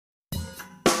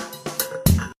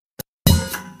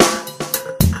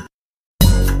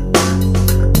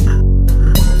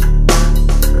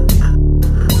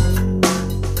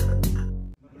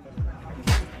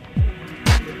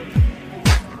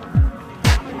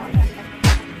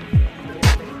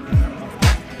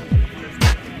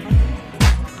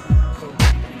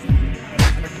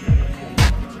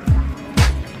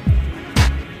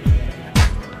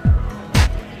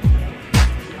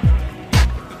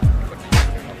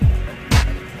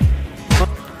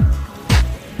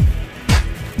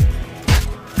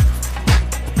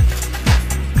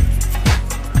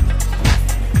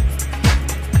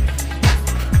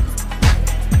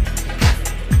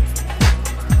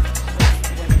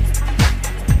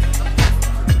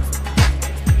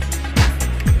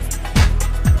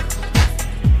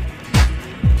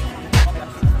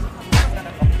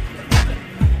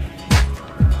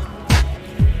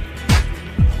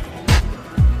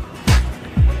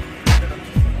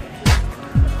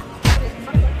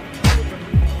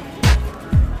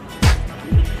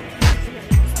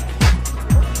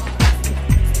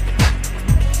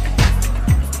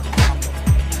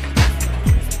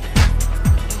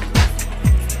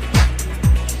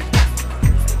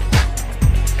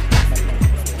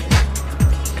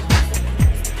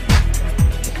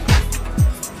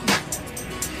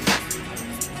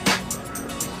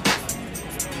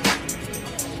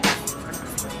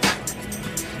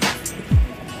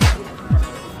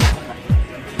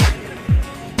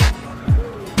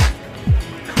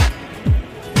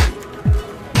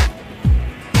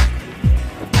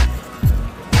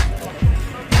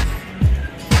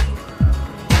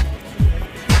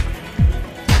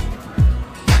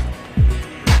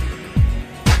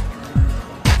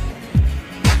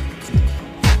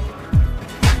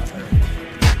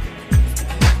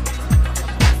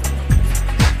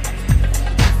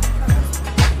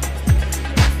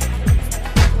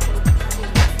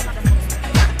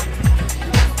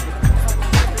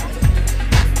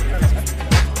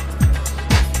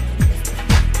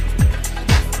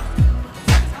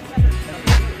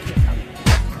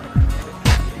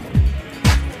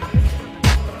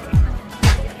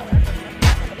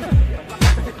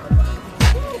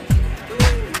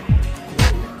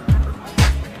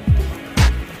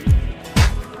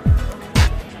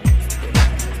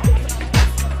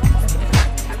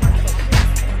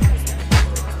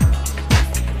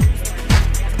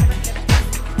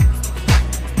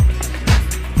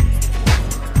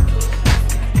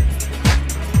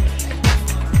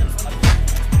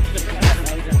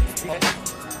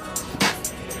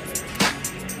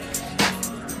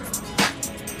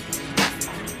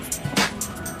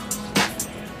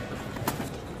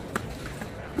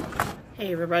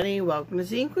Hey everybody, welcome to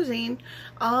Zine Cuisine.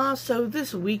 So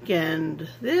this weekend,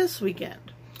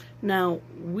 now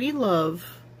we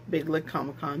love Big Lit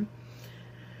Comic-Con.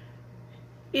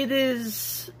 It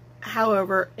is,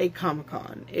 however, a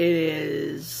Comic-Con. It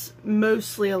is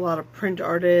mostly a lot of print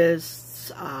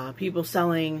artists, people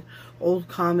selling old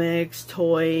comics,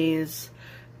 toys,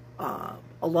 a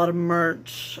lot of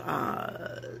merch,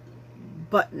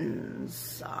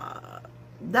 buttons,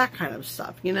 that kind of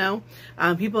stuff, you know.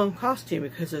 People in costume,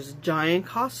 because there's a giant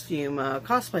costume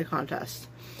cosplay contest.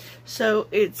 So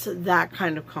it's that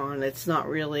kind of con. It's not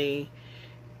really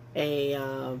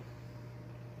a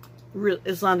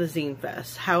it's not a zine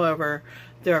fest. However,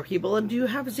 there are people that do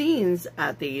have zines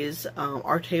at these,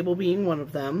 our table being one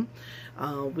of them.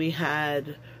 We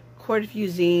had quite a few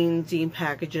zine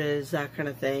packages, that kind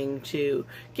of thing, to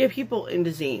get people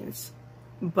into zines.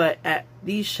 But at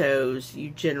these shows,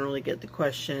 you generally get the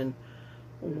question,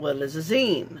 what is a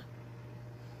zine?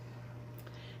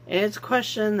 And it's a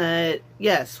question that,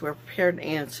 yes, we're prepared to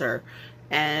answer.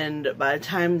 And by the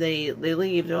time they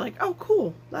leave, they're like, oh,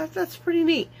 cool, that's pretty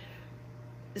neat.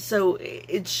 So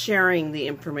it's sharing the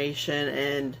information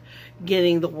and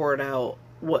getting the word out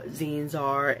what zines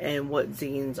are and what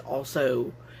zines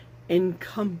also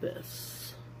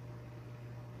encompass.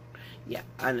 Yeah,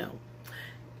 I know.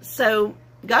 So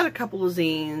got a couple of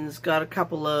zines, got a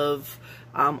couple of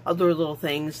other little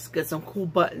things, got some cool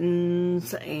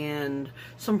buttons and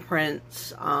some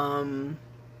prints, got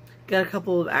a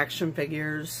couple of action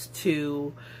figures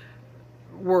to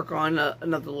work on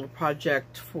another little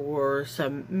project for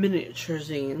some miniature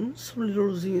zines, some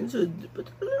little zines, but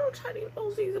little tiny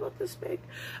little zines about this big.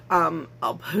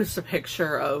 I'll post a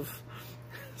picture of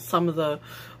some of the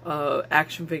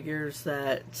action figures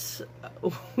that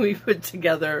we put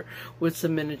together with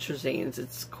some miniature zines.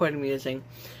 It's quite amusing.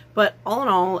 But all in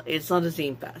all, it's not a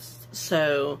zine fest.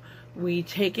 So we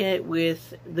take it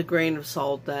with the grain of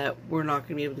salt that we're not going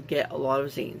to be able to get a lot of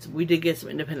zines. We did get some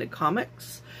independent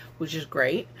comics, which is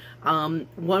great. One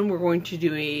we're going to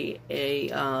do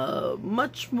a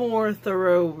much more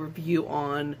thorough review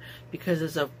on, because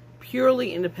it's a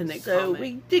purely independent comic. So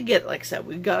we did get, like I said,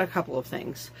 we got a couple of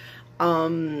things.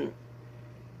 Didn't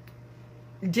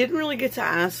really get to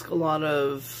ask a lot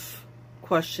of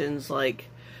questions, like,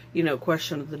 you know,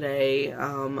 question of the day.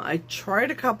 I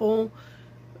tried a couple,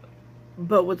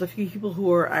 but with a few people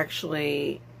who are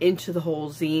actually into the whole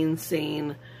zine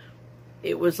scene,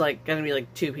 it was like gonna be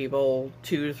like 2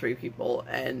 to 3 people,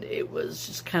 and it was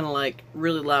just kind of like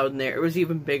really loud in there. It was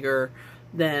even bigger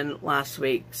than last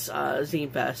week's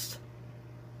Zine Fest,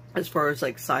 as far as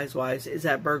like size-wise, is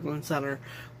at Berglund Center,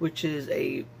 which is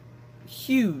a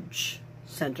huge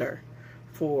center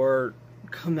for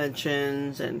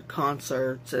conventions and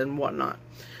concerts and whatnot.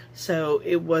 So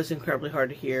it was incredibly hard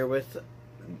to hear with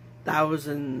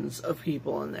thousands of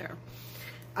people in there.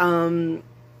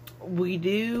 We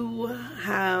do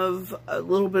have a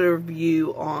little bit of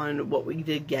review on what we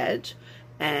did get,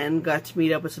 and got to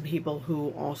meet up with some people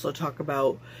who also talk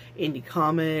about indie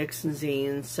comics and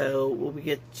zines, so we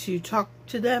get to talk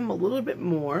to them a little bit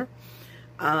more.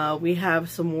 We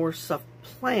have some more stuff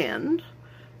planned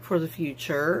for the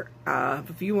future. I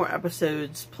have a few more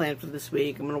episodes planned for this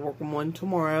week. I'm going to work on one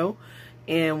tomorrow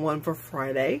and one for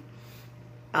Friday.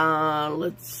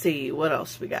 Let's see, what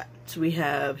else we got? So we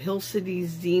have Hill City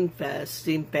Zine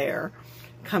Fair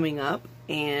coming up,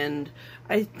 and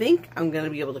I think I'm going to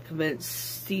be able to convince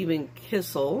Stephen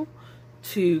Kissel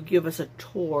to give us a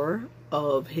tour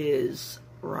of his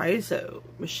Rhizo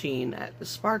machine at the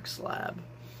Sparks Lab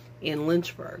in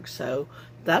Lynchburg, so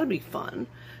that'll be fun.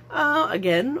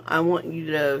 Again, I want you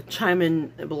to chime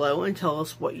in below and tell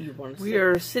us what you want to see. We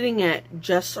are sitting at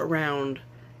just around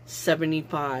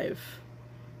 75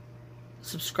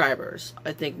 subscribers.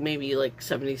 I think maybe like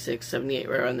 76, 78,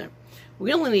 right around there.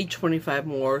 We only need 25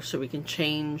 more so we can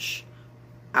change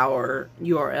our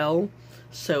URL.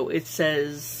 So it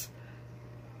says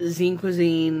Zine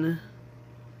Cuisine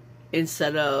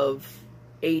instead of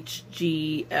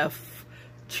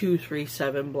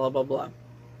HGF237 blah blah blah.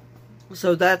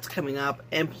 So that's coming up.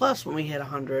 And plus, when we hit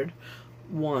 100,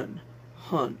 we're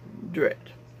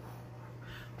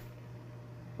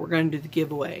going to do the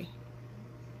giveaway.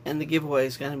 And the giveaway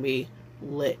is going to be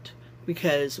lit,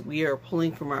 because we are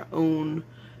pulling from our own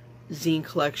zine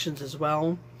collections as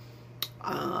well.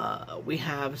 We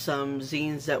have some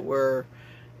zines that were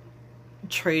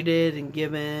traded and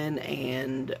given,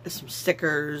 and some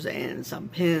stickers and some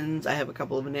pins. I have a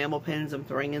couple of enamel pins I'm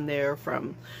throwing in there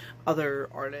from other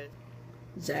artists.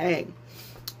 Zang.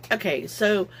 Okay,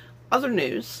 so other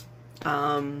news.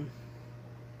 We're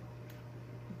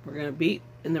going to beat,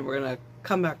 and then we're going to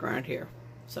come back around here.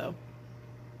 So,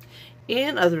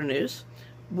 In other news,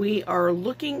 we are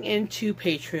looking into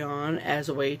Patreon as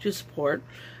a way to support.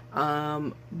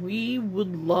 We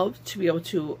would love to be able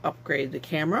to upgrade the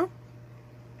camera.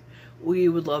 We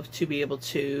would love to be able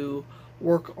to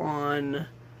work on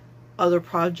other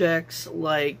projects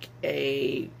like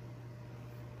a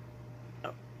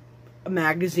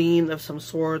magazine of some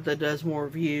sort that does more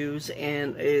reviews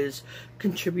and is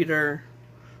contributor,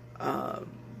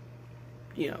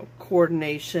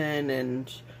 coordination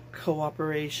and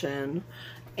cooperation.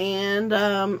 And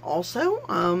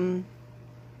also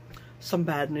some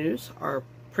bad news. Our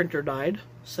printer died,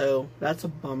 so that's a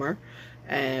bummer.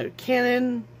 And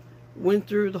Canon went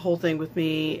through the whole thing with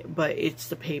me, but it's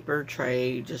the paper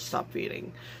tray just stopped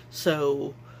feeding.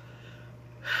 So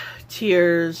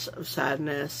tears of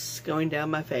sadness going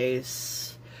down my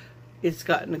face. It's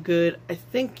gotten a good, I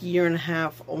think, year and a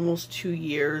half, almost 2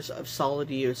 years of solid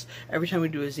use. Every time we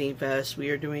do a Zine Fest, we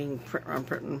are doing print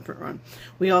run.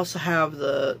 We also have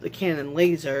the Canon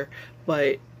laser,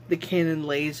 but the Canon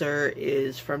laser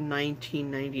is from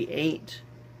 1998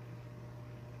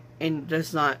 and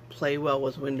does not play well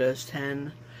with Windows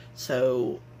 10,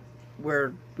 so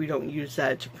we don't use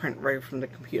that to print right from the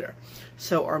computer.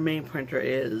 So our main printer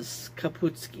is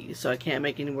Kaputski, so I can't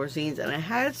make any more zines. And I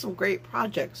had some great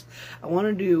projects. I want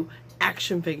to do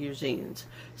action figure zines,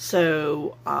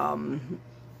 so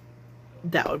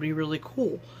that would be really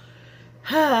cool.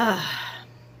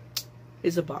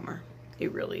 It's a bummer.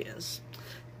 It really is.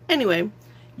 Anyway,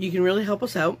 you can really help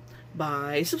us out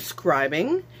by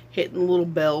subscribing, hitting the little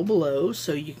bell below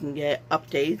so you can get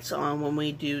updates on when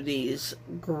we do these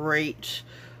great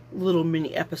little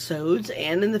mini episodes,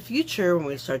 and in the future when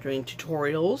we start doing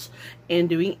tutorials and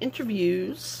doing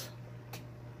interviews.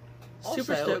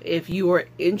 Also, if you are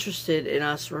interested in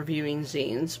us reviewing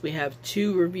zines, we have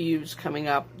 2 reviews coming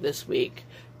up this week,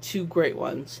 2 great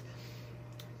ones.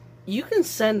 You can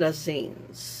send us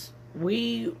zines.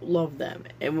 We love them,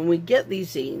 and when we get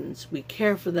these zines, we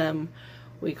care for them,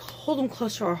 we hold them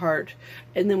close to our heart,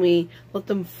 and then we let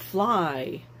them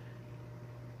fly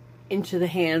into the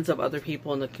hands of other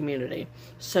people in the community.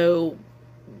 So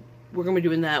we're going to be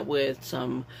doing that with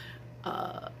some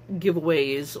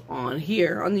giveaways on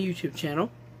here on the YouTube channel,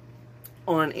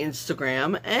 on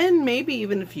Instagram, and maybe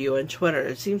even a few on Twitter.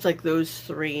 It seems like those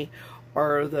 3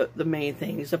 are the main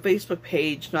things. The Facebook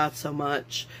page, not so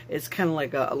much. It's kind of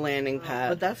like a landing pad.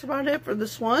 But that's about it for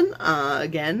this one.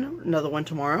 Again, another one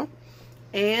tomorrow.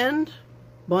 And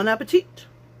bon appetit.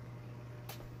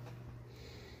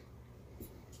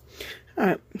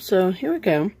 Alright, so here we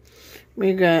go.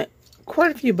 We got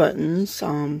quite a few buttons,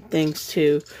 thanks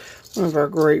to one of our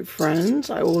great friends.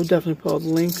 I will definitely put all the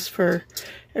links for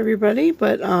everybody,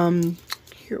 but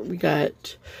here we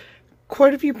got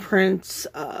quite a few prints.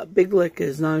 Big Lick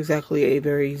is not exactly a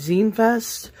very zine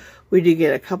fest. We did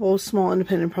get a couple of small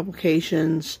independent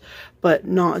publications, but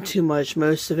not too much.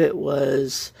 Most of it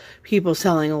was people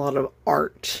selling a lot of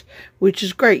art, which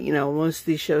is great. You know, most of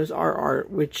these shows are art,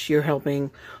 which you're helping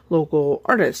local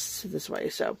artists this way.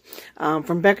 So,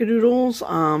 from Becca Doodles,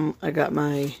 I got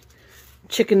my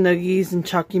chicken nuggies and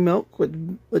chalky milk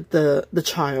with the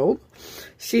child.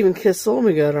 Stephen Kissel,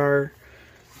 we got our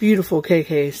beautiful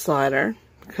KK slider,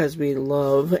 because we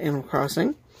love Animal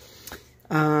Crossing.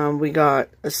 We got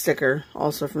a sticker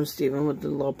also from Steven with the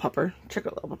little pupper. Check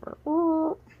out little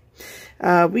pupper.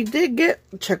 We did get,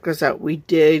 check this out, we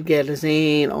did get a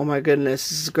zine. Oh my goodness,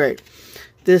 this is great.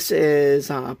 This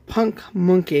is Punk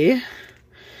Monkey,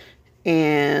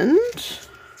 and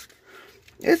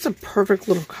it's a perfect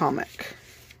little comic.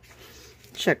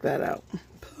 Check that out.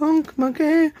 Punk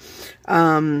Monkey.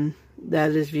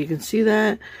 That is, if you can see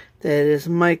that, that is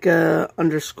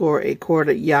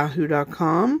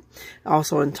Micah_Accord@yahoo.com.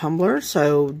 Also on Tumblr,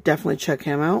 so definitely check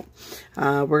him out.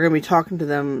 We're going to be talking to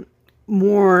them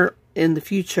more in the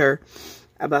future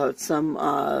about some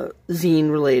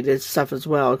zine-related stuff as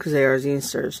well, because they are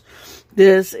zinesters.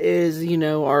 This is, you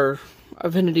know, our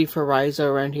affinity for Rhizo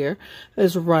around here.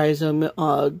 There's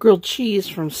Rhizo grilled cheese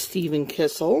from Stephen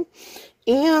Kissel.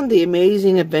 And The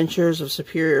Amazing Adventures of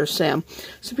Superior Sam.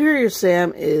 Superior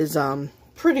Sam is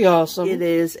pretty awesome. It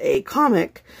is a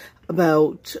comic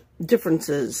about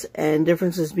differences, and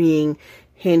differences being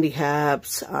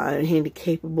handicaps,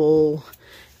 handicapable.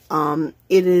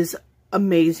 It is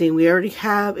amazing. We already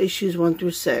have issues 1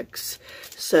 through 6,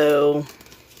 so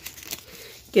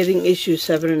getting issues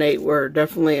 7 and 8 were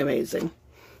definitely amazing.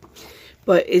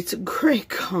 But it's a great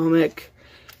comic,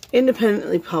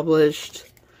 independently published.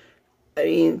 I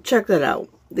mean, check that out.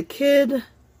 The kid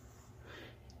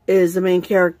is the main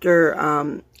character,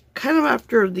 kind of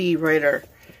after the writer,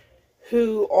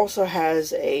 who also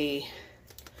has a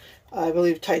I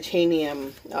believe,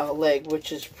 titanium leg,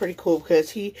 which is pretty cool because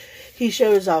he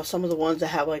shows off some of the ones that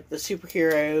have like the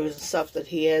superheroes and stuff that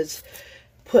he has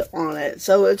put on it.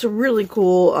 So it's really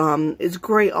cool. It's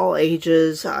great all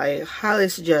ages. I highly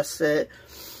suggest it.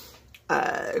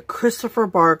 Christopher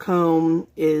Barcombe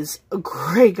is a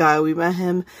great guy. We met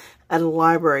him at a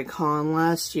library con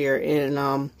last year in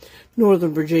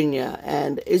Northern Virginia,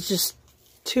 and it's just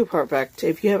too perfect.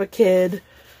 If you have a kid,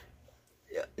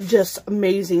 just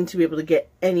amazing to be able to get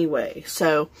anyway.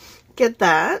 So get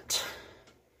that.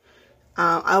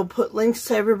 I'll put links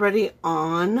to everybody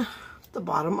on the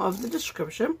bottom of the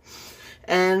description.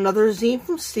 And another zine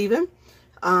from Steven,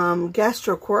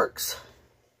 Gastro Quirks.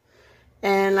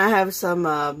 And I have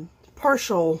some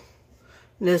partialness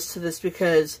to this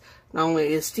because not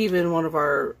only is Steven one of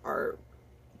our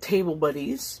table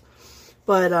buddies,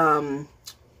 but oh,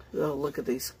 look at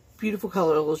these beautiful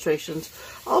color illustrations,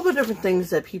 all the different things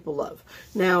that people love.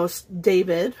 Now,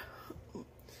 David,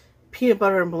 peanut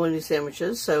butter and bologna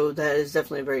sandwiches, so that is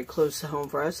definitely very close to home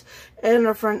for us. And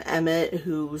our friend Emmett,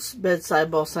 whose bedside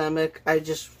balsamic I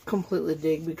just completely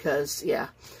dig because, yeah,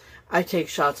 I take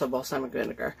shots of balsamic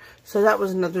vinegar. So that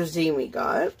was another zine we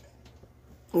got.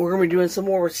 We're going to be doing some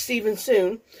more with Steven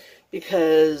soon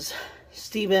because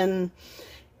Steven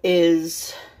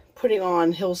is putting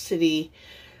on Hill City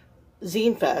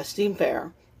Zine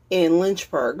Fair in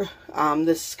Lynchburg.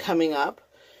 This is coming up.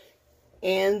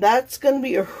 And that's going to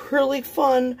be a really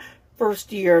fun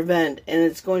first year event. And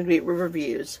it's going to be at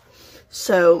Riverviews.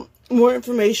 So more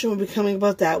information will be coming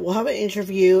about that. We'll have an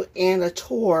interview and a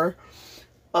tour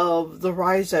of the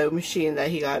Rhizo machine that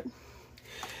he got.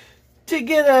 To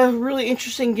get a really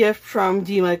interesting gift from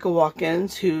D. Michael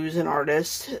Watkins, who's an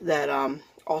artist that,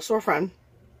 also a friend,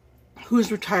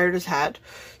 who's retired his hat.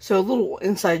 So a little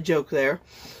inside joke there.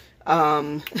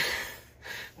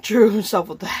 Drew himself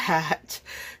with the hat.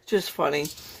 Just funny.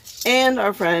 And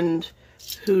our friend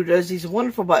who does these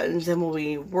wonderful buttons, and we'll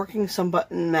be working some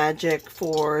button magic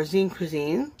for Zine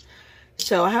Cuisine.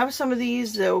 So I have some of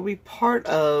these that will be part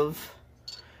of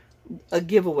a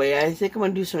giveaway. I think I'm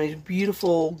going to do some of these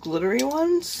beautiful glittery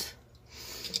ones.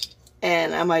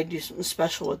 And I might do something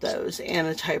special with those. And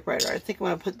a typewriter. I think I'm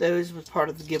going to put those with part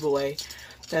of the giveaway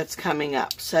that's coming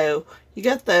up. So you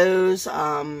got those.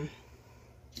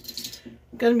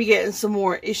 Going to be getting some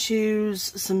more issues,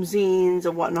 some zines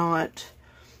and whatnot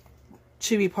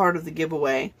to be part of the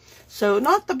giveaway. So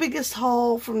not the biggest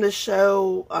haul from this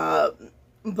show,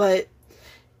 but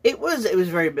it was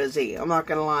very busy. I'm not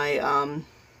going to lie.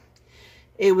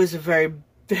 It was a very,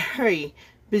 very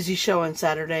busy show on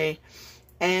Saturday.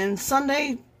 And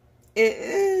Sunday,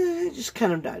 it just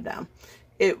kind of died down.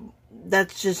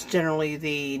 That's just generally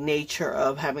the nature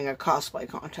of having a cosplay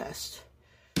contest.